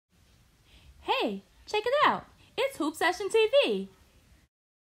Hey, check it out. It's Hoop Session TV.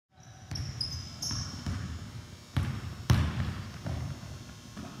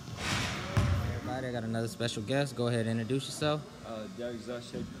 Everybody, I got another special guest. Go ahead and introduce yourself. Coach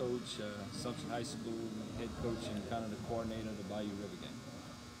Szush, head coach, Assumption High School head coach, and kind of the coordinator of the Bayou River game.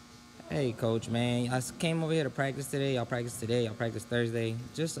 Hey, Coach, man. I came over here to practice today. Y'all practice today. Y'all practice Thursday.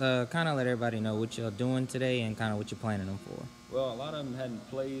 Just kind of let everybody know what y'all doing today and kind of what you're planning them for. Well, a lot of them hadn't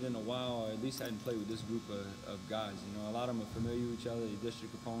played in a while, or at least hadn't played with this group of guys. You know, a lot of them are familiar with each other, they're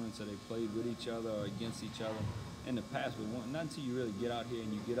district opponents, or they played with each other or against each other in the past. But not until you really get out here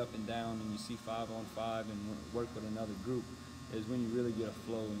and you get up and down and you see 5-on-5 and work with another group is when you really get a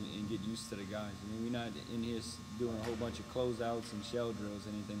flow and get used to the guys. I mean, we're not in here doing a whole bunch of closeouts and shell drills,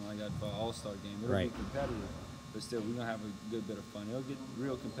 anything like that for an all-star game. It'll be competitive, but still, we're going to have a good bit of fun. It'll get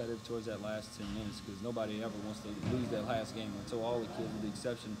real competitive towards that last 10 minutes because nobody ever wants to lose that last game until all the kids, with the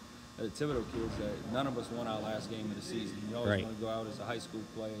exception of the Thibodeau kids, none of us won our last game of the season. You always want to go out as a high school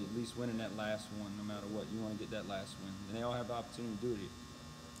player, at least winning that last one, no matter what. You want to get that last win, and they all have the opportunity to do it here.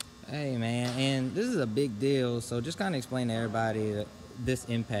 Hey, man, and this is a big deal, so just kind of explain to everybody this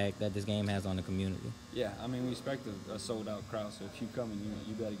impact that this game has on the community. Yeah, I mean, we expect a sold-out crowd, so if you come in,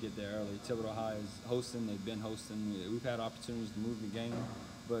 you better get there early. Thibodeau High is hosting. They've been hosting. We've had opportunities to move the game,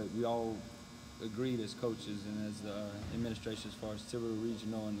 but we all agreed as coaches and as administration as far as Thibodeau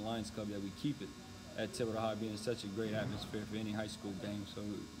Regional and the Lions Club that we keep it at Thibodeau High being such a great atmosphere for any high school game. So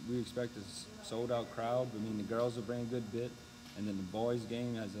we expect a sold-out crowd. I mean, the girls will bring a good bit. And then the boys'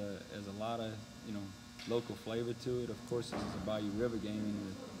 game has a lot of local flavor to it. Of course, this is a Bayou River game,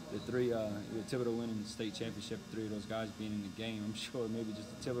 and the three Thibodeau winning the state championship, three of those guys being in the game. I'm sure maybe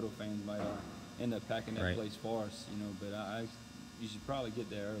just the Thibodeau fans might end up packing that place for us, But you should probably get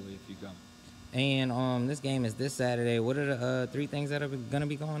there early if you come. And this game is this Saturday. What are the three things that are going to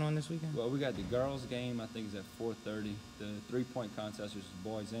be going on this weekend? Well, we got the girls' game, I think, is at 4:30. The three-point contest, which is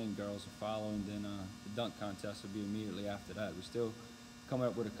boys and girls, are following. Then the dunk contest will be immediately after that. We're still coming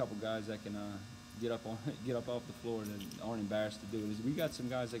up with a couple guys that can get up off the floor and aren't embarrassed to do it. We got some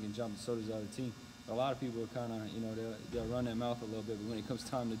guys that can jump, and so does the other team. But a lot of people are kind of, they'll run their mouth a little bit, but when it comes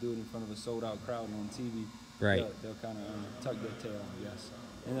time to do it in front of a sold-out crowd on TV, they'll kind of tuck their tail, yes.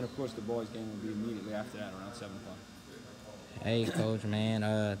 And then, of course, the boys' game will be immediately after that, around 7 o'clock. Hey, Coach,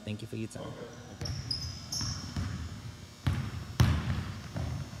 man, thank you for your time.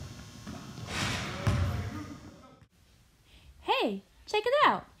 Hey, check it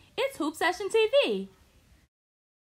out. It's Hoop Session TV.